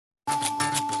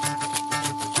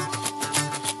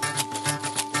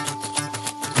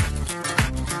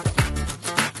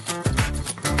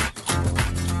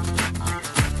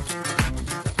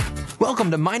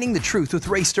Welcome to Mining the Truth with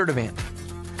Ray Sturdivant.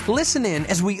 Listen in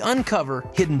as we uncover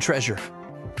hidden treasure.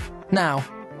 Now,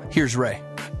 here's Ray.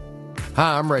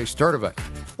 Hi, I'm Ray Sturdivant.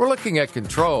 We're looking at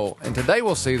control, and today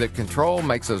we'll see that control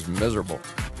makes us miserable.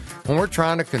 When we're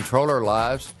trying to control our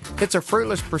lives, it's a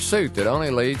fruitless pursuit that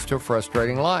only leads to a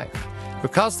frustrating life,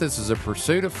 because this is a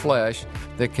pursuit of flesh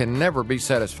that can never be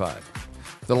satisfied.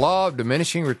 The law of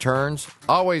diminishing returns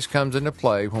always comes into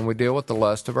play when we deal with the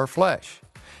lust of our flesh.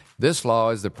 This law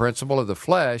is the principle of the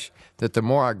flesh that the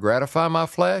more I gratify my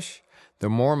flesh, the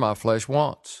more my flesh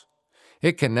wants.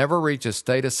 It can never reach a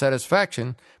state of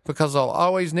satisfaction because I'll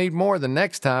always need more the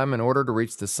next time in order to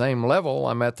reach the same level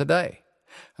I'm at today.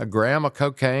 A gram of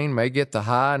cocaine may get the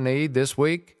high I need this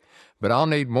week, but I'll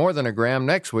need more than a gram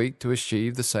next week to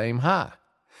achieve the same high.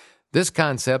 This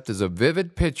concept is a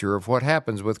vivid picture of what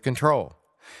happens with control.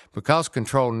 Because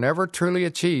control never truly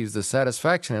achieves the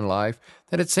satisfaction in life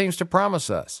that it seems to promise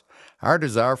us, our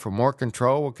desire for more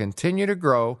control will continue to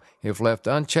grow if left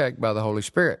unchecked by the Holy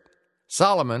Spirit.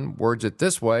 Solomon words it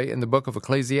this way in the book of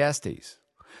Ecclesiastes.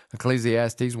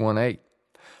 Ecclesiastes 1:8.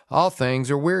 All things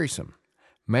are wearisome.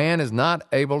 Man is not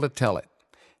able to tell it.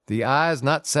 The eye is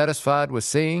not satisfied with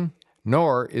seeing,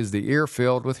 nor is the ear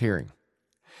filled with hearing.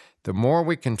 The more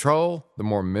we control, the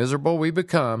more miserable we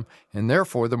become, and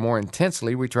therefore the more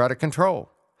intensely we try to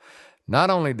control. Not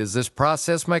only does this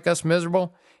process make us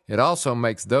miserable, it also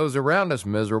makes those around us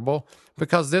miserable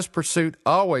because this pursuit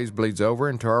always bleeds over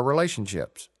into our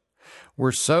relationships.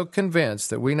 We're so convinced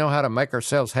that we know how to make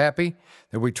ourselves happy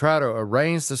that we try to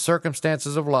arrange the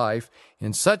circumstances of life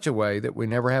in such a way that we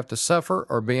never have to suffer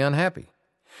or be unhappy.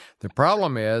 The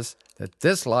problem is that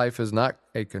this life is not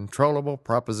a controllable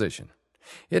proposition.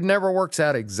 It never works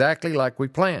out exactly like we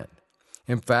planned.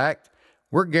 In fact,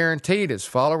 we're guaranteed as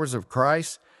followers of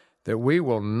Christ that we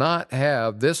will not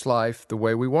have this life the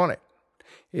way we want it.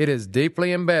 It is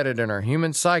deeply embedded in our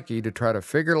human psyche to try to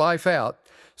figure life out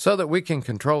so that we can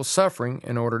control suffering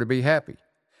in order to be happy.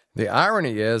 The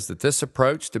irony is that this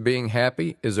approach to being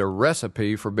happy is a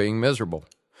recipe for being miserable.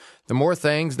 The more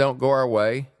things don't go our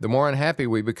way, the more unhappy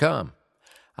we become.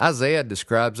 Isaiah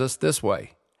describes us this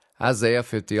way. Isaiah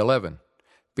 50:11.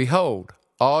 Behold,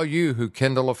 all you who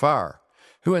kindle a fire,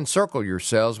 who encircle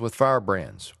yourselves with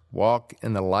firebrands, walk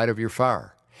in the light of your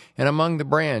fire, and among the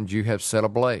brands you have set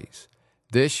ablaze.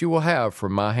 This you will have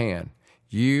from my hand.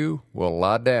 You will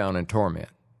lie down in torment.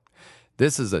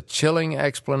 This is a chilling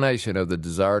explanation of the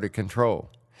desire to control.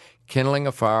 Kindling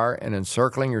a fire and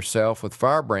encircling yourself with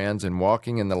firebrands and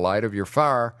walking in the light of your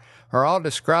fire are all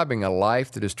describing a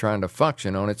life that is trying to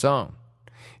function on its own.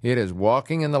 It is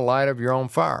walking in the light of your own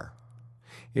fire.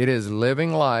 It is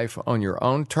living life on your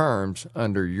own terms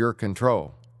under your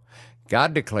control.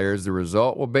 God declares the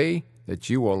result will be that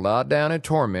you will lie down in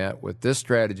torment with this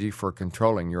strategy for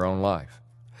controlling your own life.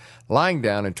 Lying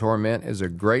down in torment is a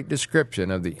great description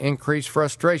of the increased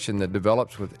frustration that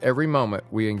develops with every moment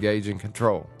we engage in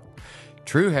control.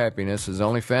 True happiness is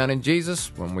only found in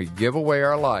Jesus when we give away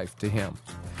our life to Him.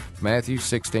 Matthew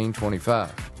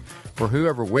 16:25. For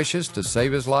whoever wishes to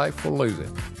save his life will lose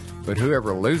it, but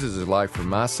whoever loses his life for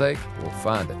my sake will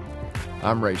find it.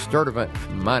 I'm Ray Sturdivant,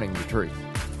 Mining the Truth.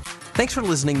 Thanks for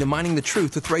listening to Mining the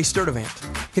Truth with Ray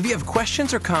Sturdivant. If you have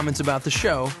questions or comments about the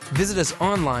show, visit us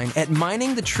online at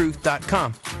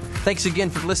miningthetruth.com. Thanks again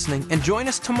for listening, and join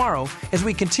us tomorrow as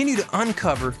we continue to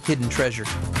uncover hidden treasure.